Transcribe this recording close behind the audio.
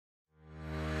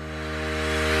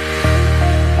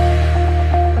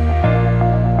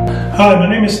Hi, my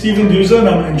name is Steven Duza and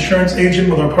I'm an insurance agent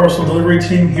with our Parcel Delivery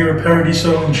team here at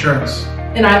Paradiso Insurance.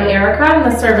 And I'm Erika, I'm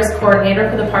the service coordinator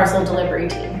for the Parcel Delivery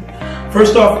team.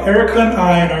 First off, Erika and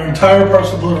I and our entire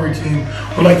Parcel Delivery team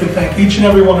would like to thank each and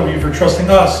every one of you for trusting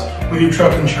us with your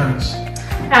truck insurance.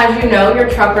 As you know, your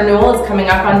truck renewal is coming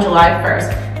up on July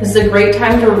 1st. This is a great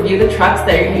time to review the trucks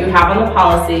that you have on the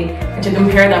policy and to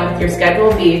compare them with your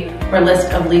Schedule B or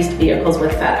list of leased vehicles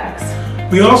with FedEx.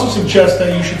 We also suggest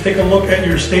that you should take a look at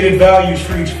your stated values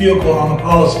for each vehicle on the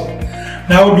policy.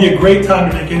 Now would be a great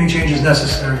time to make any changes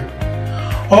necessary.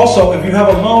 Also, if you have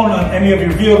a loan on any of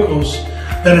your vehicles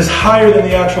that is higher than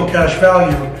the actual cash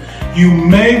value, you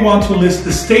may want to list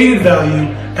the stated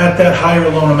value at that higher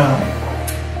loan amount.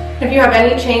 If you have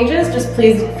any changes, just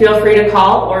please feel free to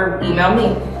call or email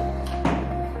me.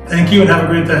 Thank you and have a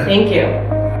great day. Thank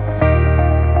you.